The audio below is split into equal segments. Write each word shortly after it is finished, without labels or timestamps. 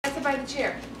to buy the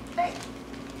chair.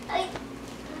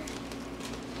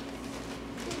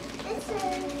 This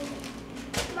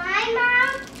is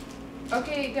my mom.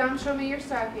 Okay, Dom, show me your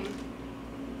stocking.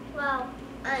 Well,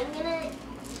 I'm gonna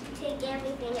take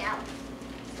everything out.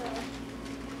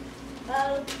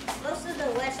 So, most of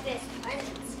the West is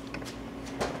presents.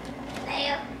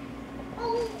 There.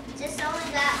 Oh, just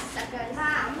only got suckers.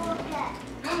 Mom, look at.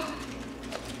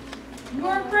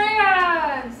 More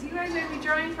crayons! You guys might be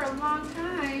drawing for a long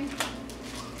time.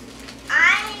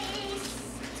 I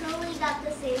totally got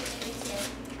the same thing too.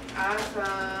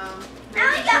 Awesome.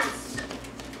 Now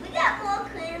we got more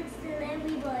crayons than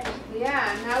everybody.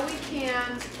 Yeah, now we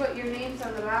can put your names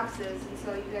on the boxes, and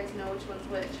so you guys know which one's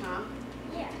which, huh?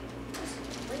 Yeah.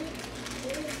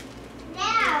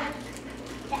 Now,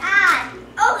 Dad.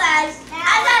 Oh guys, I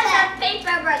got some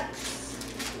paper bricks.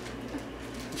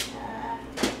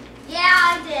 Yeah,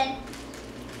 I did.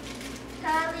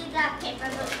 Totally got paper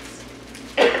bricks.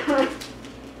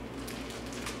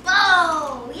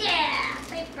 Oh yeah,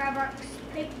 paper bricks,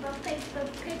 paper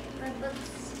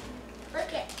bricks.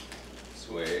 Look at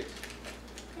Sweet.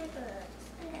 paper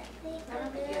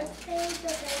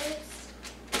bricks.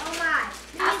 Oh my,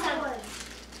 awesome.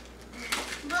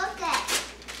 Look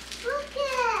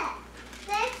at,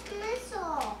 that's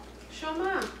missile. Show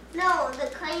Mom. No, the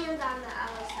crayons on the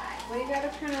other side. Well, you gotta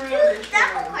turn around Two and show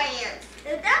double them. crayons. The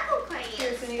double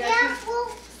Here, crayons. so you gotta turn-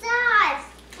 both sides.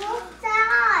 Both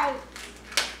sides.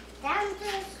 That's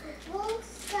just both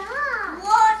sides.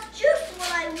 Well, it's just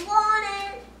what I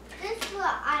wanted. This is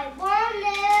what I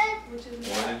wanted. Which is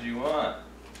What did you want?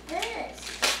 This.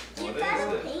 What You is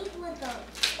gotta it? paint with them.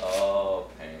 Oh,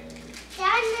 paint.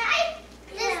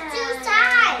 There's two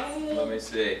sides. Let me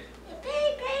see.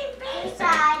 Paint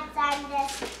sides on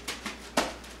this.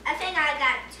 I think I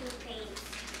got two paints.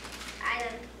 I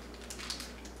don't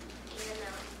even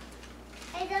know.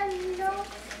 I don't know.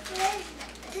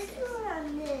 This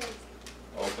one is.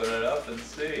 Open it up and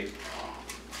see.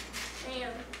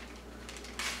 Bam.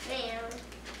 Bam.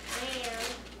 Bam.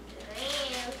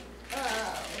 Bam.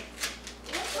 Oh.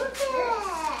 Look at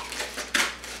that.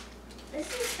 This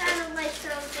is kind of like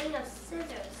something of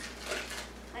scissors.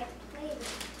 Like maybe.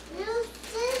 New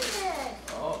scissors.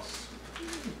 Oh,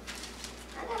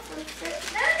 I got some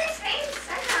scissors. They're the same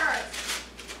scissors.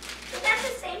 We got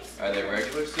the same scissors. are they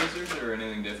regular scissors or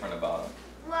anything different about them?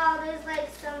 Well, there's like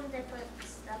some different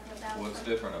stuff about What's them.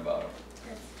 different about them?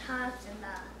 The tops and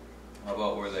the. How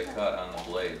about where they cut on the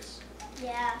blades?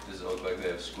 Yeah. Does it look like they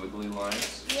have squiggly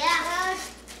lines? Yeah.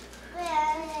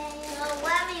 So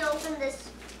let me open this.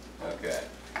 Okay.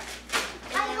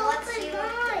 I opened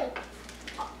mine.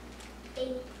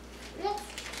 It's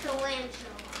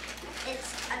tarantula. It's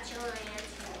a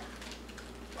tarantula.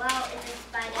 Well, it's a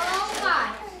spider. Oh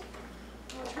my.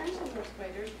 Well, tarantulas are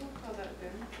spiders. Don't call that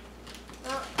good.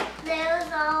 Well,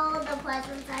 there's all the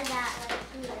presents I got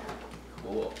like here.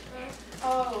 Cool.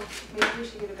 Oh, maybe we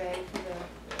should get a bag for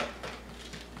the...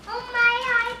 Oh my,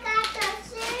 I got the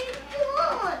same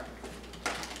one.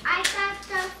 I got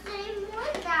the same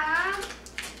one, Dom.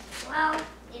 Well,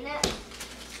 you know,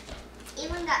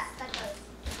 even got suckers.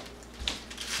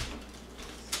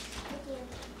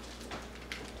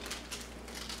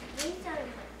 These are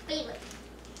my favorite.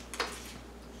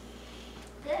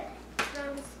 Good.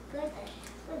 Sounds good.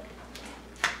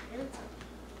 Good.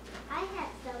 I have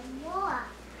some more.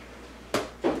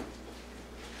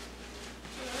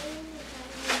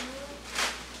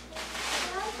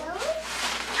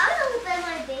 I'll open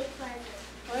my big present.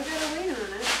 Well, I gotta wait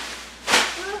on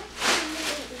it.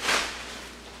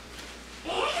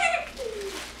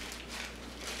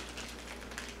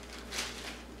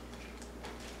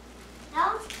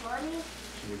 That was funny.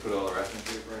 Can you put all the wrapping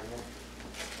paper in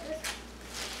here?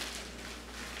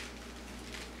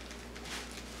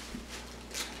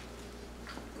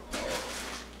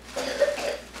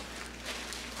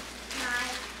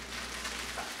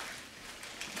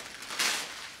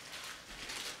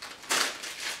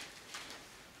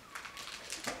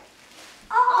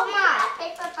 Oh my!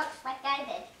 Paper books like I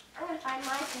did. I'm gonna find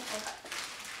my paper book.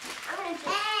 I'm gonna do.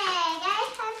 Hey, I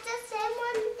have the same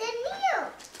one than you.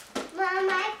 Mom,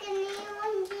 I can you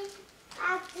one be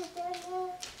after the.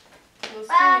 We'll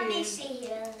Let me see. see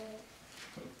here.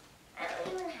 I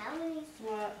don't even have any.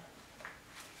 What?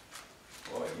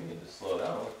 Boy, you need to slow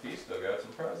down. Look, you still got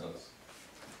some presents.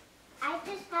 I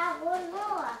just have one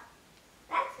more.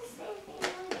 That's the same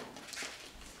thing.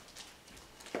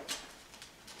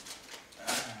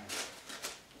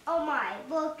 Oh my,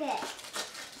 look at.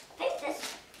 Take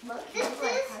this. Look, this is a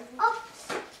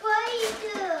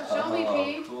spider. Show me, Oh,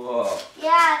 Pete. cool.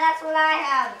 Yeah, that's what I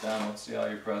have. Don, let's see all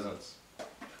your presents.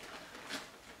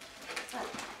 Look,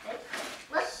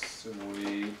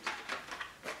 Sweet.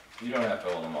 You don't have to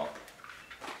hold them all.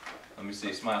 Let me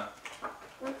see. Smile.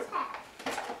 What's that?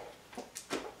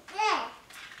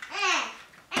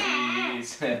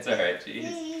 Cheese. That's alright, cheese.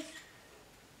 Cheese.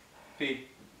 P.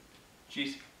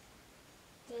 Cheese.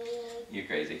 Cheese. You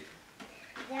crazy.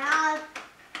 Dog.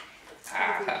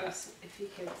 Ah. If he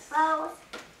could. Rose.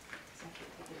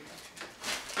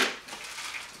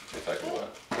 If I can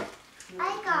what?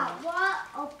 I got what?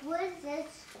 Oh, what is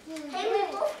this? Hey,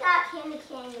 we both got candy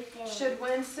things. Should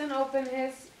Winston open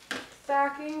his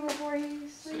stocking before he See,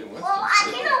 sleeps? Winston's Well, I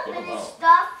sleeping. can Put open 'em his out.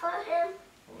 stuff for him.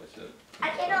 What's it? I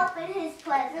can open his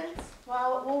presents.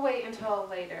 Well, we'll wait until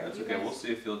later. That's You okay. guys- We'll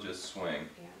see if he'll just swing.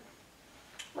 Yeah.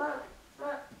 Mom,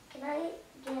 can I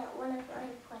get one of my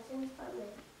presents from the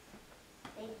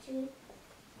big tree?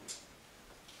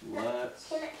 Let's.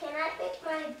 Can I pick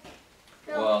my?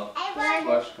 No, Well, I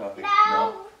want. splash coffee.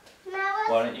 No.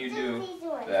 Why don't you do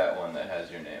that one that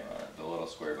has your name on it, the little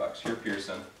square box? Here,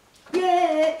 Pearson.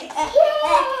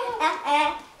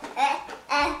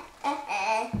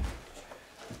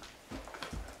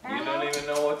 You don't even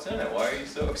know what's in it. Why are you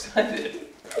so excited?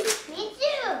 Me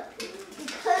too.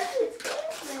 Because it's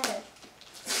Christmas.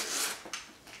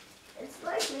 It's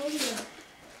like radio.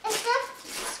 It's a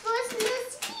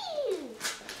Christmas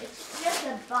Eve. It's just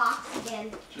a box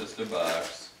again. Just a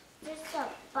box. Just a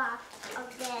box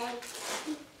again.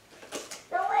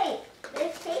 No, wait.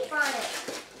 There's tape on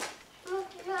it.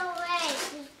 No way.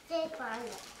 There's tape on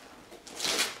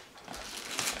it.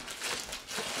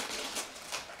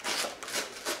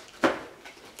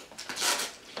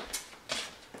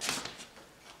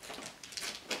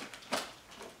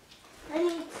 I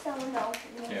need someone to open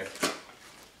this. Here.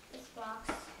 This box.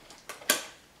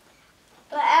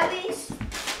 But every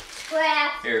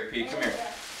scrap. Here, Pete, come here.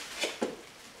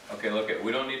 Okay, look it.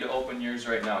 We don't need to open yours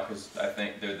right now because I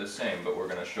think they're the same, but we're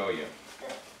gonna show you.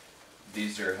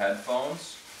 These are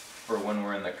headphones for when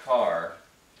we're in the car.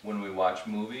 When we watch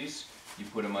movies, you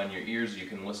put them on your ears. You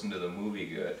can listen to the movie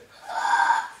good.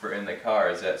 For in the car,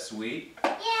 is that sweet?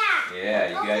 Yeah. Yeah,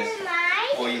 you guys. Open mine.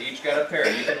 Well, you each got a pair.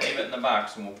 You can leave it in the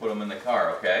box, and we'll put them in the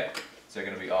car. Okay? Is that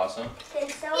gonna be awesome? Can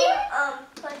someone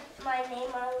put my name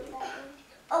on that one?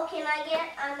 Oh, can I get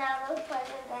on that little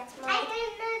present? That's mine. I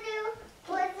didn't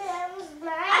do what that was mine.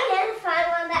 I can't find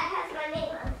one that has my name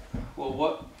on it. Well,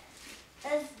 what?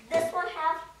 Does this one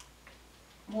have?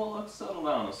 Well, let's settle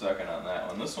down a second on that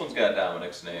one. This one's got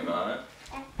Dominic's name on it.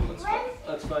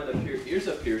 Let's find a Pearson. Here's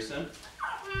a Pearson.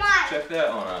 Mine. Check that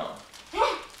one out. I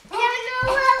don't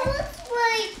know what it looks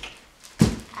like.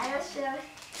 I don't know.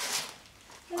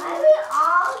 Why are we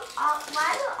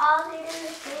all doing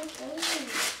the same thing?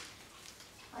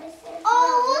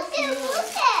 Oh, look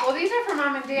at. Well, these are for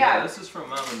Mom and Dad. Yeah, this is from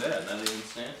Mom and Dad, not even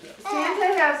Santa.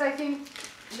 Santa has, I think,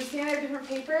 does Santa have different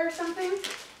paper or something?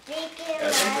 Bacon. I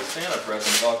think the Santa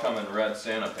presents all come in red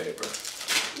Santa paper.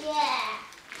 Yeah.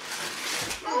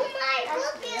 Oh my,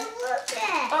 look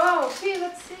at. Oh, see,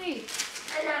 let's see.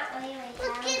 I'm not really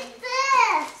Look at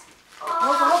this.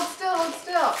 Hold still, hold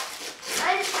still.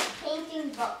 Mine's a painting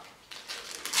book.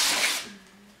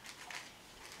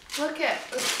 Look it,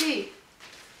 let's see.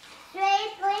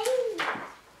 Straight line.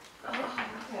 Oh,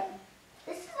 look it.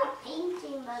 This is a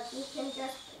painting book. You can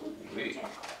just Sweet.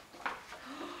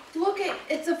 Look it,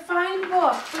 it's a find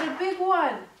book, but a big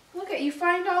one. Look it, you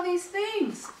find all these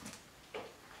things.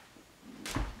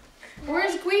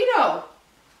 Where's Guido?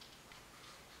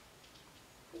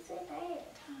 It's right there.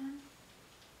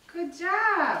 Good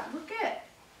job. Look it.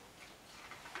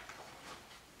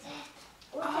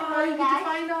 Look Oh, you at get to my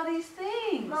find all these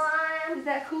things. Mom. Is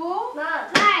that cool?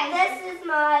 Mom, this is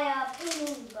my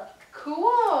painting book.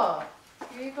 Cool.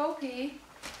 Here you go, P.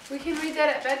 We can read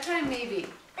that at bedtime, maybe.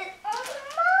 It's on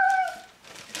mine.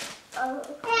 Oh.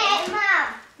 Hey,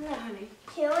 Mom. Yeah, honey.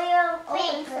 Can we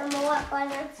open some more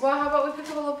presents? Well, how about we pick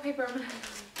up a little paper?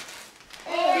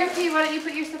 Here, P, why don't you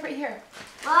put your stuff right here?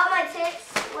 Well, my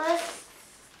tips was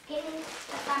getting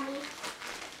stuff on me.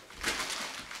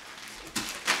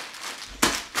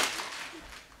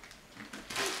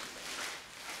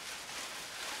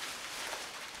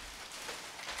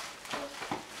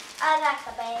 I got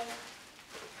the bag.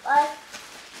 What?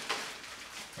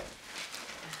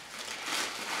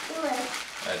 Do it.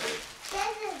 I did.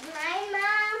 This is mine,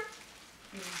 Mom.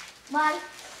 Mom,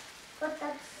 put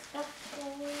that stuff in.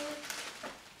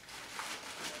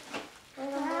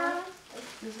 Mom,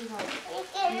 This is all.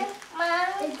 Mom,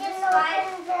 is this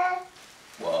mine?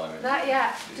 Well, I mean. Not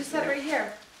yet. Just set it right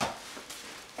here.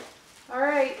 All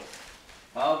right.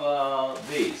 How about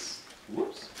these?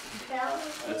 Whoops.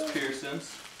 That's That's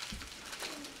Pearson's.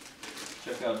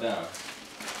 Check out down.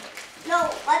 No,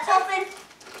 let's open.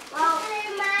 Well,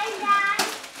 mine.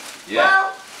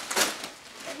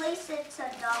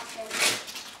 dolphin.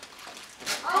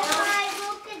 Oh my,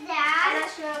 look at that. I'm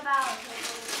not sure about it.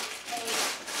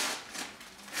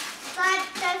 But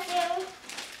the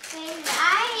thing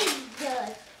I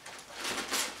good.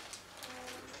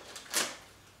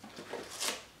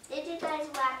 Did you guys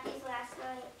whack these last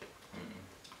night?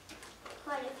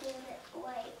 Quite a few,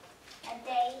 like a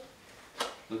day.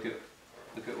 Look at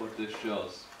what this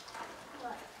shows.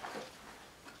 What?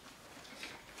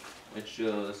 It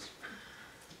shows,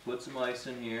 put some ice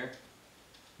in here,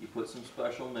 you put some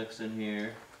special mix in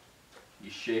here, you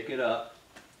shake it up,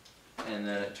 and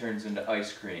then it turns into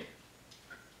ice cream.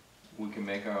 We can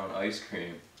make our own ice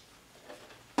cream.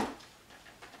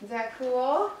 Is that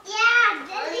cool? Yeah,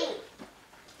 Daddy.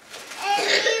 And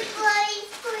you put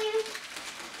ice cream.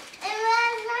 And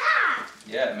what's that?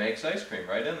 Yeah, it makes ice cream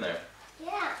right in there.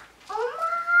 Yeah. Oh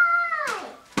my!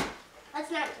 Let's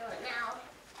not do it now.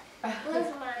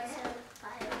 Where's mine?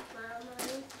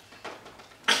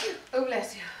 Oh,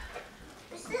 bless you.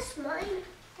 Is this mine?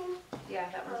 Yeah,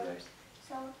 that one's yours.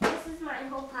 So this is my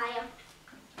whole pile.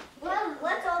 Well,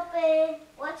 let's open.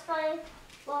 What's mine?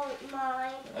 Well,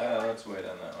 mine. Let's wait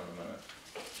on that one a minute.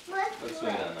 Let's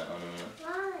wait on that one a minute.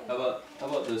 Mine. How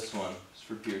about this one? It's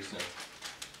for Pearson.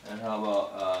 And how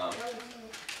about I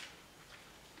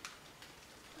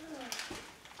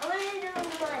want to do that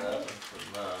mine. one's for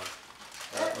Mom.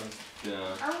 That one's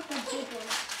done. I want the big one.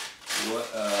 What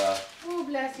Oh,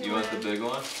 bless you. you want the man. big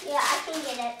one? Yeah, I can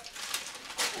get it.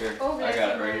 Here, Oh, I bless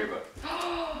got you, it right man. here, but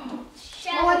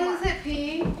What is it,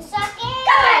 P? It's a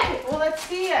game. Well, let's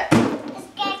see it. It's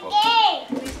a game.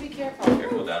 Please be careful.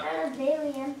 careful down. It's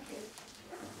very empty.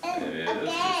 It It's is a just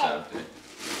game. empty.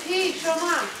 P, show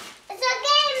Mom. It's a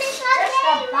game. It's a game. It's a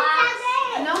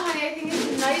game. No, honey, I think it's a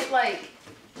nightlight.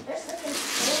 There's like a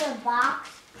container box.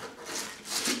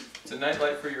 It's a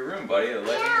nightlight for your room, buddy. The light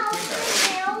in Yeah, between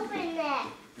there. open it.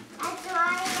 I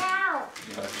try it out.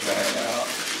 You want to try it out?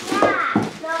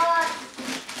 Yeah. No,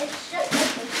 it's just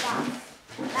like this box.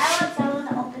 I want someone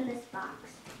to open this box.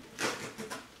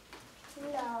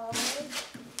 No.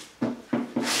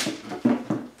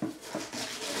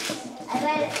 I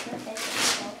bet it's the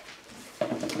physical.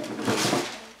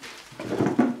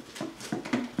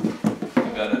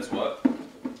 You bet it's what?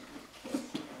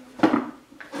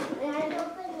 We had to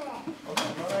open it.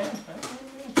 Okay, alright.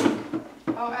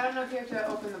 Oh, I don't know if you have to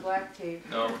open the black tape.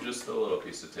 No, just a little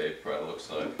piece of tape, probably looks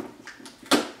like.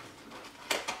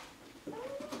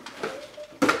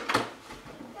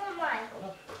 Come on.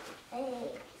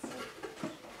 Hey.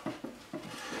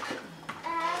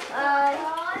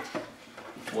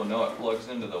 Well, no, it plugs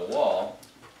into the wall.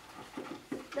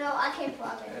 No, I can't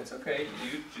plug it. It's okay.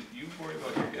 You worry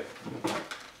about your gift.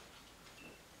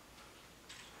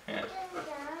 Yeah.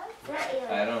 Not you.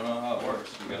 I don't know how it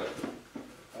works. We gotta.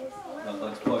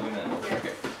 Let's plug it in.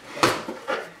 Okay.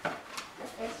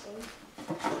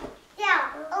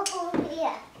 Yeah, over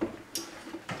here.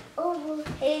 Over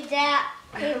here, Dad.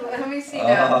 Let me see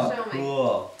now. Show me.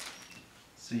 cool.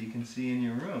 So you can see in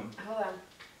your room. Hold on.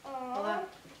 Hold on.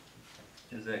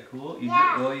 Is that cool?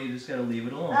 Yeah. You just gotta leave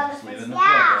it alone. Oh, Just leave it in the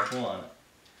yeah. plug. That's one.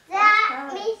 That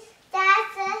means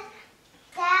that's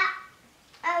that.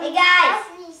 Hey guys.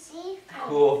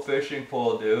 Cool fishing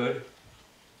pole, dude.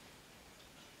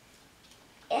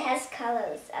 It has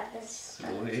colors of this.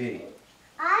 Sweet.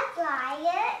 I try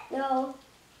it. No.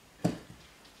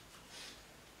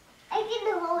 I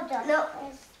can hold it.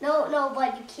 No,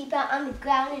 but you keep it on the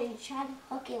ground and you try to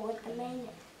hook it with the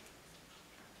magnet.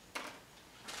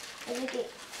 And you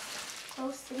get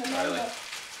close to the Riley. magnet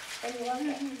and you lock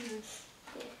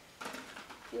it.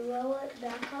 You roll it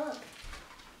back up.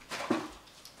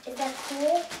 Is that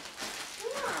cool?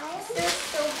 Yeah, this is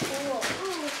so cool.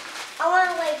 I want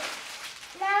to like.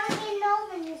 Now we can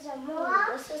open some more.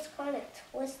 This is kind of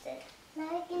twisted. Now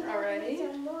we can Already?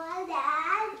 open some more,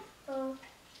 Dad. Oh,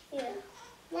 yeah.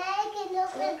 Now we can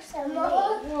open some more.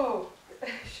 Whoa.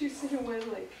 She's in a wind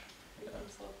like.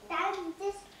 Dad,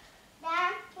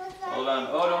 what's that? Hold on.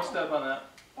 Oh, don't step on that.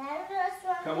 Dad, what's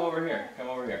wrong? Come over here. Come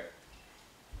over here.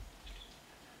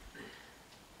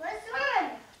 What's wrong?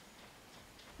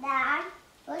 Dad,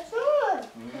 what's wrong?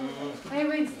 Hi,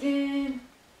 Winston.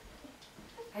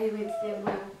 Hi, Winston.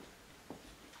 Wow.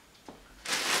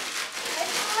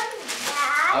 What's wrong,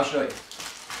 Dad? I'll show you.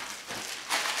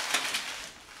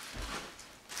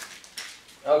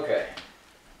 Okay.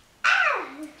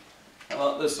 How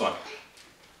about this one?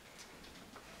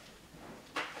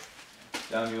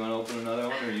 Dom, you want to open another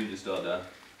one, or are you just all done?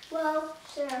 Well,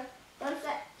 sure.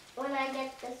 When I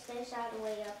get this fish out of the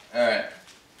way up. All right.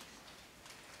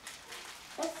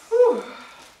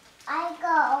 I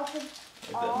go open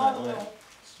Like that all the nightlight. way.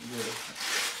 It's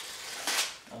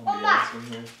good. LDS in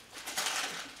here.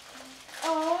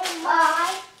 Oh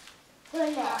my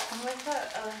goodness. Oh, I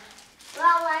thought,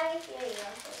 Well, let me hear you.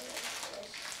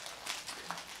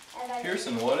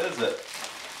 Pearson, what is it?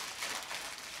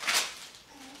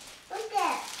 What's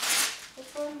that? Which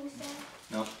one you said?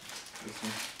 Nope. This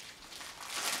one.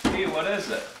 Hey, what is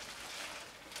it?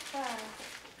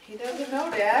 he doesn't know,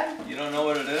 Dad. You don't know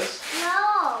what it is?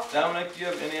 No. Dominic, do you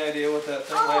have any idea what that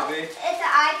thing Oh, might be? it's an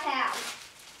iPad.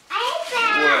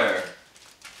 iPad. Where?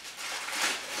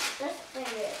 This thing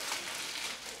is.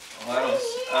 Well,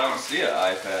 I don't see an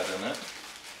iPad in it.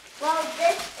 Well,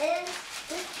 this thing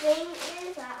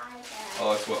is an iPad.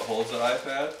 Oh, it's what holds the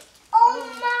iPad? Oh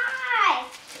my!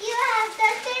 You have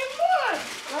the same one.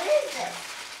 What is this?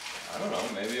 I don't know.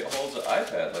 Maybe it holds an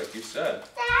iPad, like you said.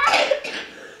 Dad!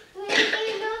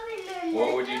 What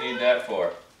would you need that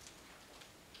for?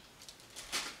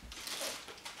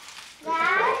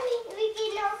 Dad, we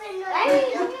can open the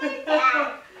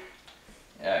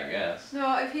Yeah, I guess. No,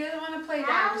 if he doesn't want to play, Dad,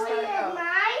 How just is let it it go.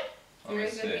 mine? Let me Very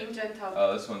good, see. being gentle.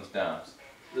 Oh, this one's Dom's.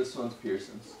 This one's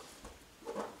Pearson's.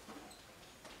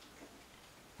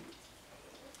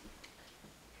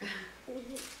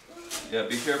 Yeah,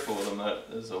 be careful with them. That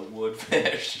is a wood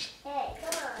fish. Hey,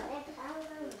 come on.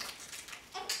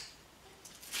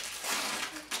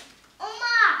 Oh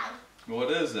my!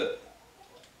 What is it?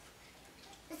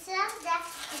 It says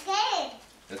that's the game.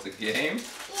 It's a game?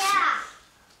 Yeah.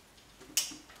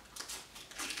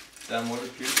 Dom, what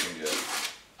did Pearson get?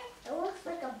 It looks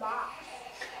like a box.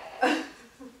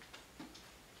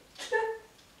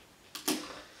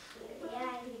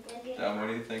 Yeah, he did get Dom, what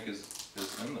do you think is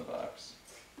in the box?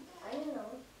 I don't know.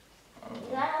 I don't You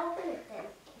know. gotta open it then.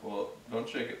 Well, don't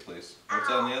shake it, please. What's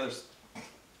on the other?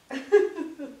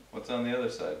 What's on the other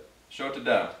side? Show it to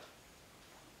Dom.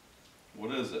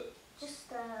 What is it? Just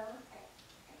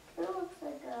it looks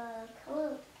like a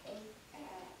color thing.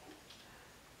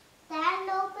 Dad,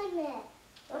 open it.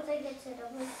 Once I get to the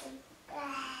open.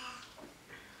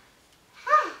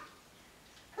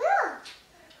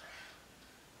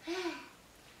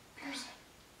 Pearson,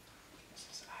 this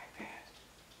is iPad.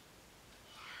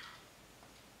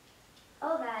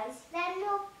 Oh, guys. Dad,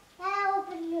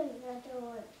 open another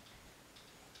one.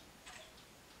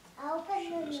 I'll open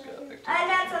Should've just got another the one. two I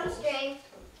got some cables. string.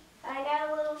 I got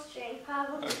a little string,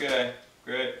 probably. Okay,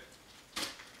 great.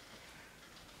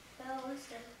 So,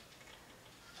 listen.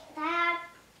 Dad.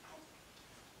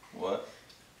 What?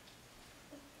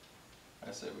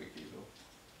 I say we keep it.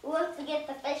 Who wants to get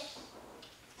the fish?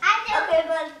 I do. Okay,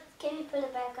 but can you put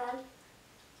it back on?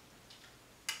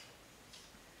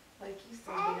 Like you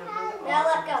said, they don't know the Now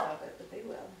let awesomeness go. of it, but they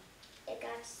will. It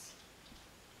got.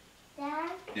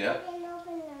 Dad, Yeah? I can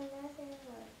open another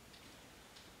one.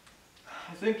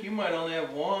 I think you might only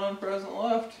have one present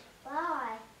left.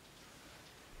 Why?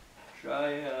 Try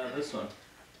this one.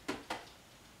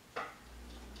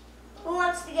 Who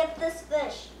wants to get this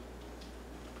fish?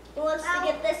 Who wants to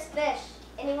get this fish?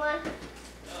 Anyone?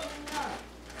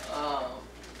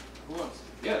 Who wants to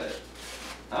get it?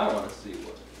 I want to see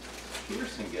what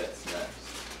Pearson gets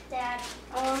next. Dad.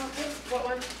 What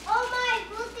one? Oh my,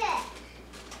 look it.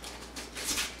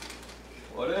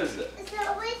 What is it? It's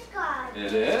a wish card.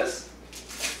 It is?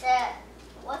 It's a,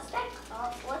 what's that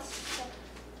called?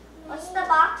 What's the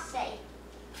box say?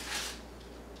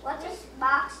 What does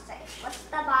box say? What's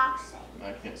the box say?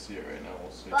 I can't see it right now.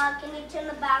 We'll see. Well, can you turn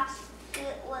the box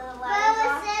with the letters on? It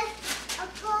says a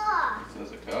car. It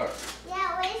says a car.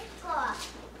 Yeah, wish car.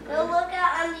 We'll look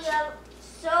at on the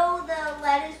show the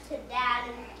letters to Dad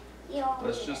and he'll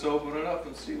Let's read just it. open it up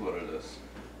and see what it is.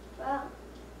 Well,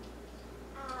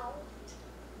 ow.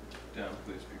 Down,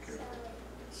 please be So careful.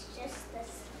 it's just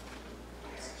this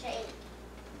straight.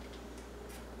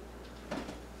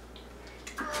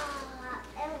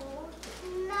 It will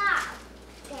not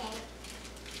stay.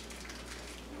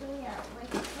 No,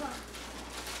 it's not.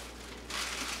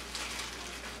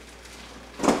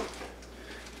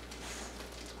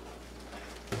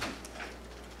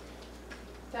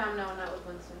 Dom, no, not with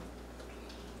Winston.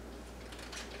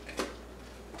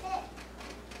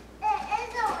 It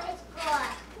is always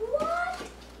good. What?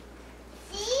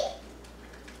 See?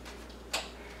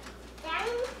 Dad,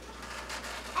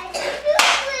 I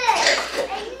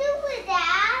knew it,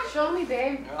 Dad. Show me,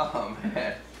 babe. Oh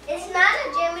man. It's not a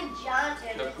Jimmy Johnson.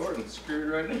 Jeff Gordon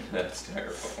screwed right into that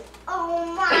styrofoam. Oh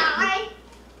my!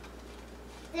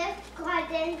 This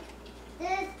Gordon,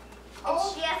 this.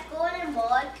 Oh, Chef Gordon,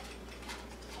 boy.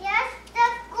 Yes, the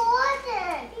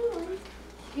Gordon.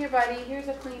 Here, buddy. Here's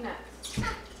a Kleenex.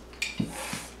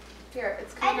 Here,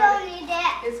 it's I coming out. don't need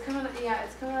that. It's coming. Yeah,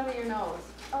 it's coming out of your nose.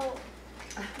 Oh,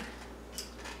 You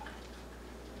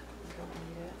don't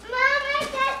need it.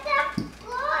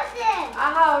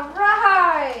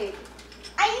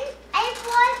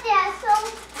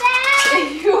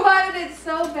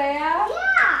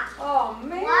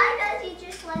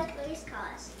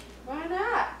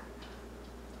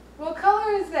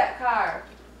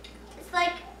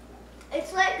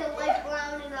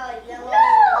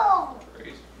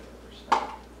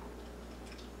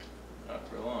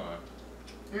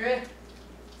 It's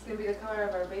gonna be the color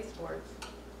of our baseboards.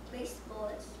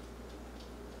 Baseboards.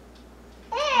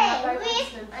 Not Hey, by we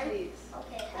Winston, please.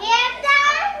 okay. We have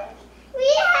that. We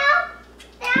have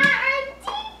that on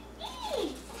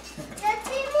TV. Let's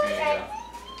see more There you on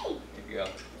TV. Here you go.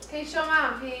 Hey, show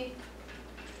Mom, P.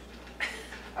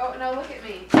 Oh, no, look at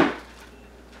me.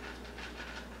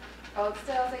 Oh, it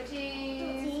still say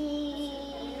cheese.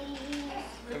 Cheese.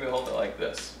 Maybe hold it like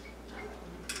this.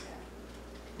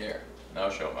 Here. Now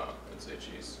show Mom. And say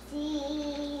cheese.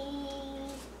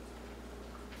 Cheese.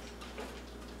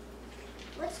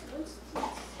 What's this?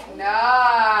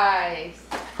 Nice.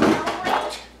 Oh,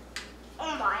 wait.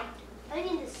 Oh my. I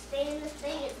need to stay in this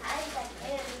thing as high as I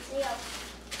can and see how.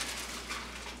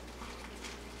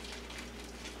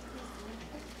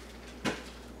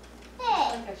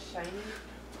 Hey. Like a shiny.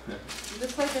 Is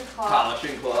this like a cloth?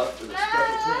 Polishing cloth for the Mom,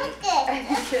 look it.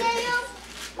 Let's get you.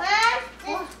 Mom,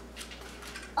 this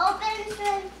opens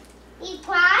the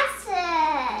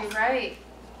glasses. You're right.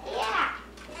 Yeah.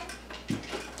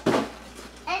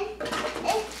 And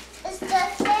it's the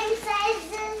same size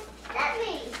as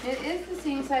Debbie. It is the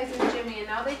same size as Jimmy, and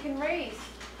now they can race.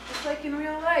 Just like in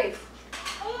real life.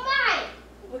 Oh my.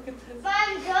 Look at this.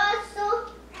 Mom, you're so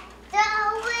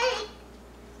wait.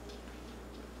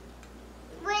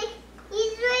 Wait,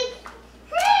 he's right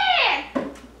here.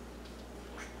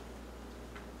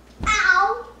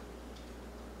 Ow.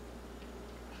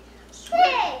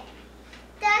 Hey,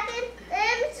 that is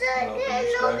Oh, there's can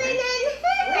you nothing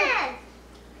describe in here.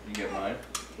 You get mine?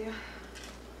 Yeah.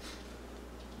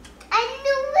 I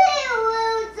knew it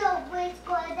was always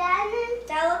good.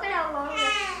 Now look at how long this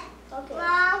is. Okay.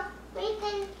 Well, we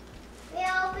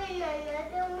open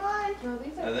another one. No,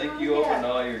 these are I think from you Dad. opened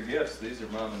all your gifts. These are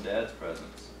Mom and Dad's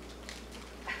presents.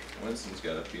 Winston's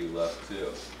got a few left too.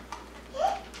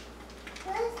 Listen,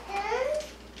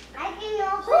 I can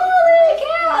open. Oh,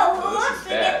 cow! this is wants to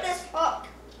get Dad's. this hook?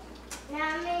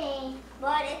 Not me.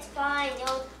 But it's fine.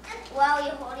 While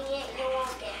you're holding it, you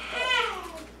won't get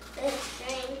hooked. This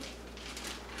string.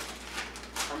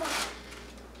 Come on.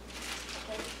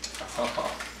 Okay.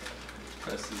 Oh,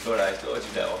 this is what I told you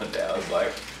that one day. I was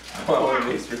like, I want one of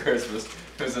these for Christmas.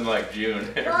 It was in like June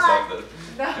or What? something.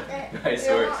 No, Nice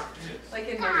They're work. like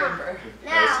in November.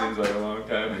 That Now, seems like a long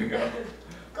time ago.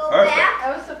 go Perfect. back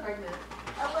I was so pregnant.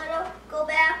 a little. Go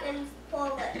back and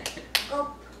forward.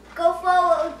 Go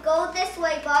forward. Go this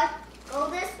way, bud. Go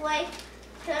this way.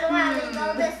 Turn around and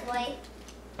go this way.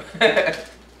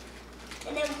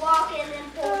 And then walk in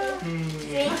and pull it.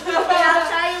 See? And I'll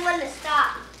tell you when to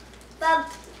stop. But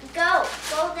go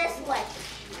this way.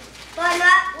 But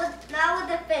not with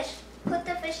the fish. Put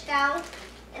the fish down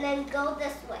and then go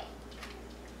this way.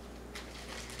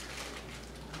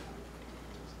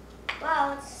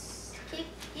 Wow,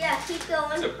 keep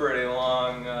going. It's a pretty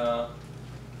long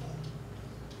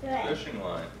Right. fishing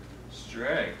line.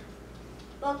 String.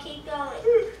 Well, keep going.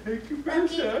 Thank you But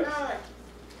keep going.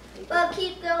 But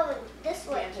keep going this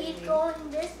way. Yeah, Keep baby. going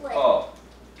this way. Oh,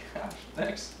 gosh,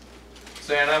 thanks.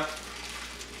 Santa,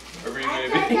 wherever you may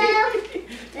be.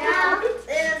 Now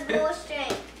there's more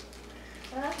string.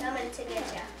 Coming to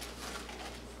get ya.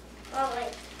 Oh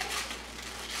wait.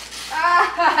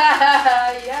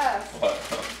 Ah, yes. What?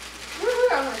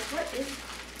 Woo, I'm like, what is?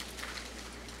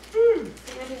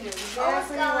 Santa knew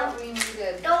exactly what we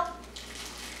needed. Don't.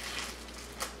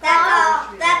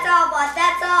 That's all, bud.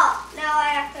 That's all. Now I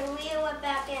have to reel it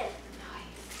back in.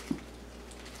 Nice.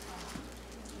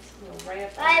 Just go right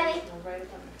up Ivy. go right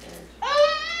up on the fridge. Oh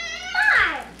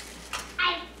my! I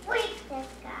freaked this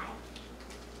guy.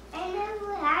 I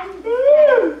never had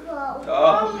this guy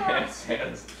Oh man,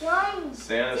 One.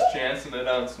 Santa's chancing it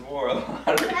on some more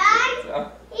lottery tickets, huh?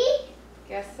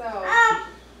 Guess so.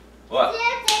 What?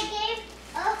 Santa gave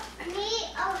me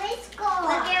a race car.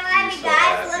 Look at You're Riley, so guys.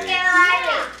 happy. Look at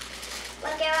Riley.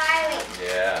 Look at Riley.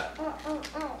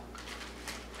 Yeah.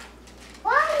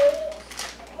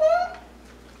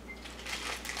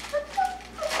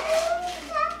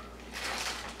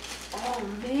 Oh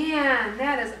man,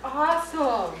 that is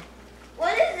awesome.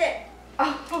 What is it?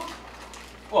 Oh,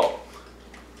 Whoa.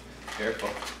 Careful.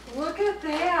 look at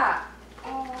that.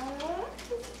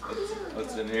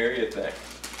 What's in here, you think?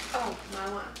 Oh, I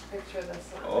want a picture of this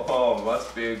one. Oh,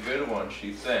 must be a good one,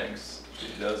 she thinks. She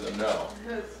doesn't know.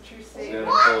 It's true Santa statement.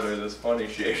 told her this funny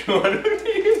shaped one would be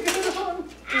a good one.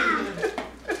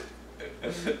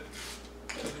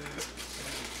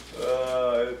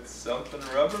 It's something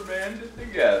rubber banded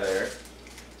together.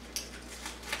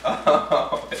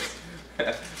 Oh, it's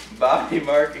body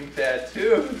marking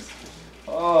tattoos.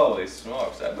 Holy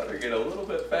smokes, I better get a little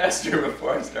bit faster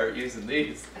before I start using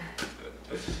these.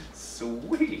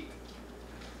 Sweet.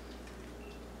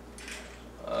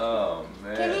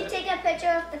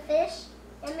 the fish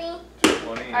and me?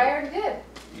 20 I already did.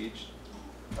 each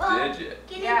Well, digit.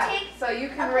 Can Yeah, you take? so you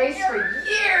can a race picture? for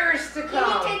years to Can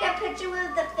come. you take a picture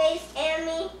with the face and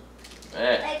me,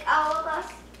 Hey. like all of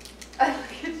us?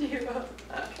 Look at you.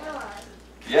 Come on.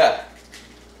 Yeah.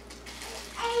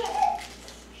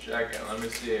 Second, let me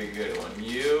see a good one.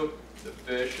 You, the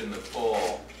fish, and the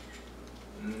pole.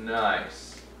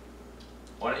 Nice.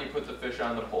 Why don't you put the fish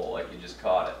on the pole like you just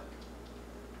caught it?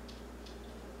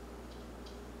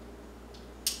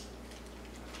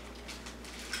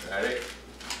 Ready?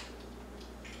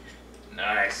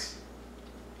 Nice.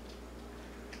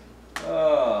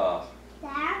 Oh,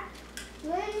 Dad,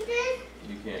 when this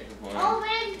you can't complain.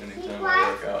 open, Anytime I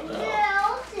work out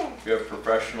now. open. If you have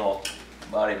professional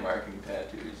body marking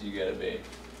tattoos, you gotta be.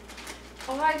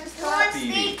 Oh, I just Who thought wants to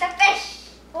eat the fish?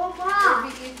 Oh,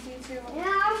 Mom. it'd be easy to.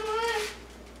 Yeah,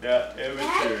 Yeah,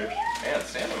 immature. Man,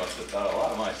 Santa must have thought a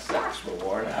lot of my socks were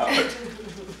worn out.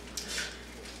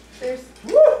 There's,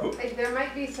 Woo! like, there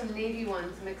might be some navy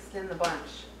ones mixed in the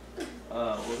bunch.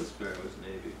 Well, this bear was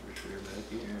navy for sure back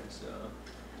here, so.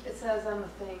 It says on the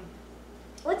thing,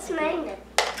 What's mine then?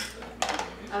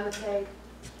 on the tag.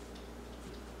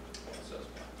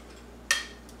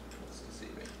 That's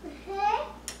deceiving. Okay.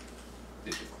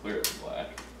 These are clearly black,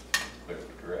 clearly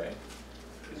gray.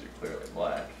 These are clearly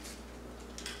black.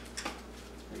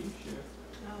 Are you sure?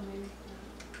 Oh,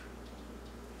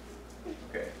 maybe.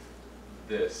 Okay.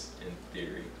 This, in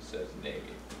theory, says navy.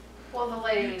 Well, the You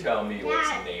lady. tell me what's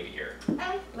Dad. navier.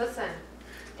 Listen,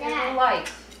 in Dad. the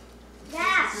light.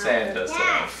 Dad. Santa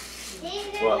Dad. says.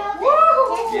 These What? are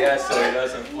Woo! Yeah, so he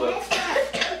doesn't flip.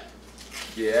 Yes.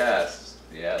 Yes.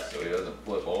 Yeah, so he doesn't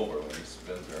flip over when he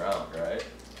spins around, right?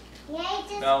 Yeah,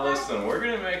 just Now listen, we're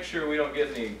gonna make sure we don't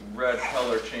get any red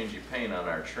color changey paint on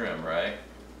our trim, right?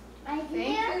 Right Thank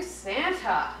here. you,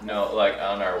 Santa. No, like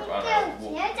on our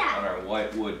Santa.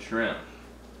 white wood trim.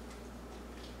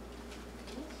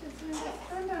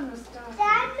 Turn down the stuff.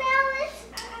 That now is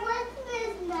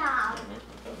Christmas now.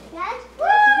 That's The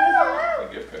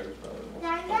Christmas. gift card is probably the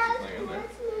That most now expensive thing in there. is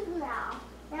Christmas now.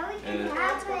 Now we It can is.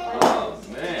 have it. Oh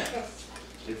man,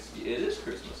 it is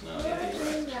Christmas now. Yeah, you're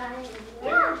right.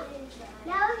 Yeah.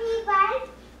 Now he buys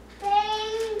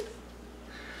things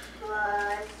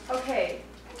for Okay,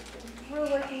 we're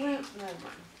like, never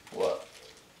mind. What?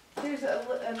 There's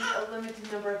a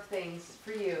limited number of things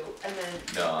for you, and then.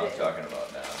 No, I'm talking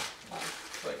about now.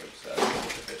 It's like obsessed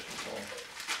with the fishing pole.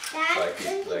 that. Like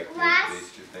This like is glass.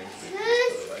 these two things. We just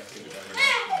put it like we would never know.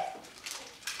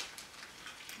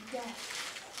 Yes.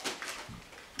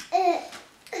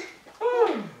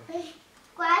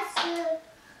 Glass. Oh.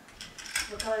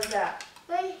 What color is that?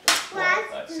 Well, Glass.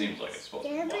 that seems like it's supposed to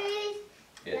be black. Strawberries.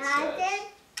 It Lemon. says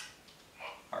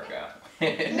Argyle. No,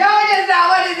 it is not.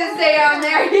 What does it say on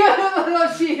there? You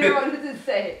little cheater. What does it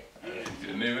say?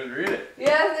 Didn't even read it.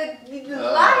 Yes, you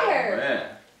Oh, liar.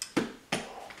 man.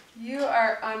 You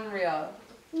are unreal.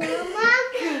 Mama.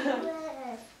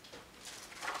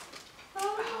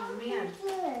 Oh man.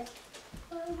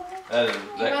 That is, You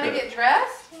that want to could, get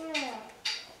dressed?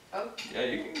 Oh, yeah,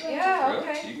 you can get Yeah,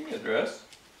 dressed. okay. You can get dressed.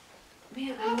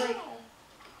 man, I'm like,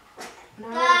 now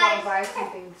I want to buy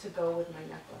something to go with my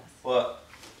necklace. What?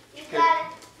 You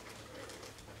got it.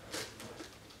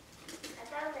 I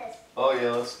found this. Oh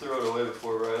yeah, let's throw it away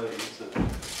before Riley eats it.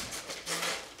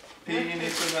 Pete, you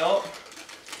need some help?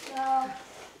 No.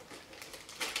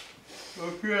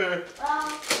 Okay.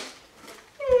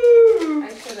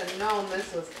 I should have known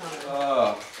this was coming.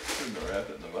 Oh, shouldn't have wrapped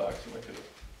it in the box.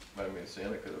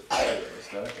 Santa could have put it in the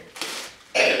stocking.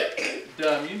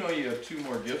 Dom, you know you have 2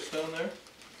 more gifts down there?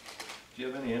 Do you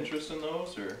have any interest in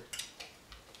those, or?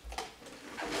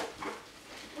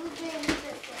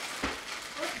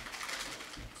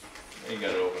 You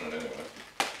gotta open it anyway.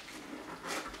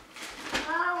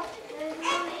 Oh, there's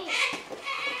no ink.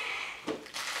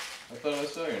 I thought I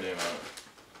saw your name on it.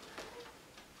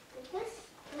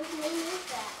 Whose name is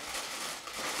that?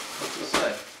 What's it say?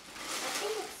 I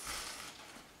think it's,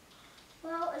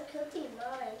 well, it could be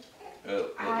mine.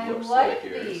 It I looks like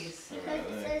yours. these. I mean, Because I it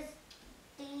think. says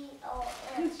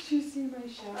D-O-S. Did you see my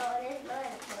shot? Oh, it is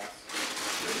mine, of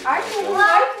course. I Like can that.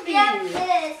 like Yep, these.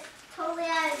 it is. Totally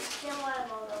out of still one of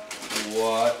those.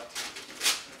 What?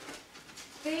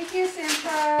 Thank you,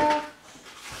 Santa.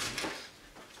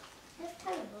 That's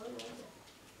kind of blue, isn't it?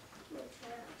 What's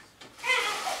that?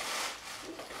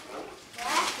 Well, I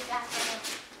actually got some.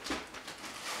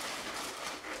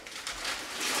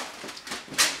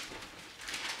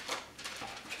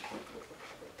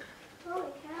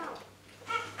 Holy cow.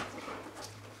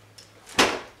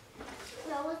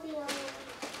 That was the only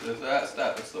one.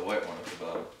 Stop. It's the white one at the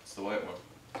bottom. It's the white one.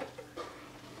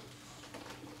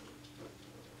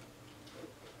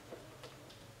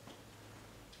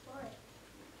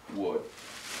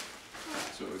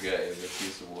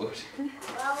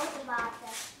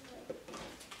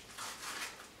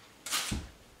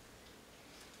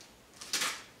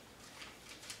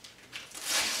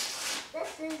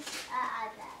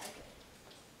 iPad. Okay.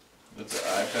 That's an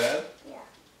iPad? Yeah.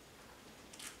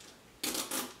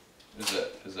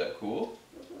 Is that cool?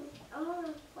 I'm gonna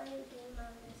play a game on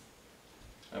this.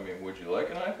 I mean, would you like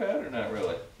an iPad or not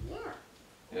really? Yeah.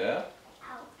 Yeah?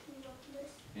 Ow, can you open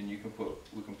this? And we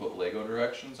can put Lego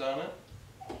directions on it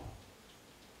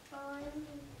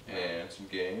and some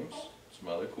games, some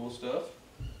other cool stuff.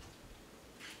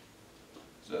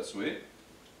 Is that sweet?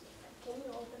 Can you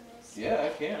open this? Yeah, I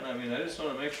can. I mean, I just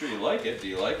want to make sure you like it. Do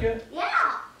you like it?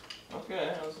 Yeah.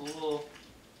 Okay, I was a little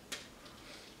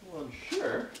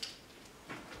unsure.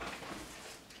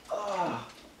 Ah.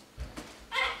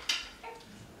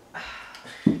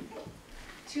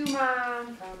 To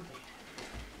Mom.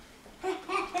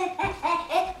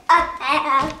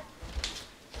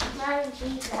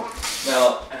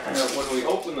 Now, when we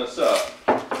open this up,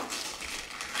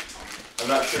 I'm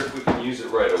not sure if we can use it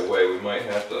right away. We might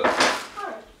have to,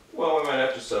 well, we might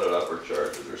have to set it up or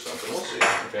charge it or something. We'll see,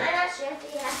 okay? I'm not sure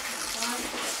if you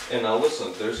have to. And now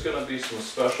listen, there's going to be some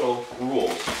special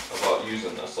rules about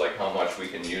using this, like how much we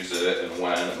can use it and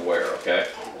when and where, okay?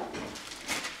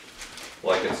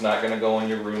 Like it's not going to go in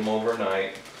your room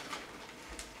overnight,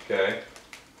 okay?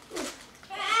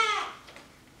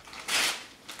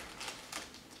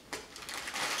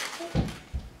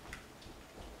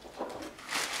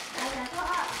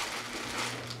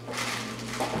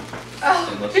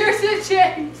 Oh, Unless- here's the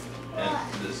James.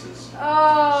 And this is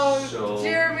Oh, so,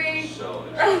 Jeremy. so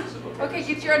expensive. Okay,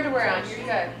 get your underwear on. You're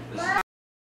good. This is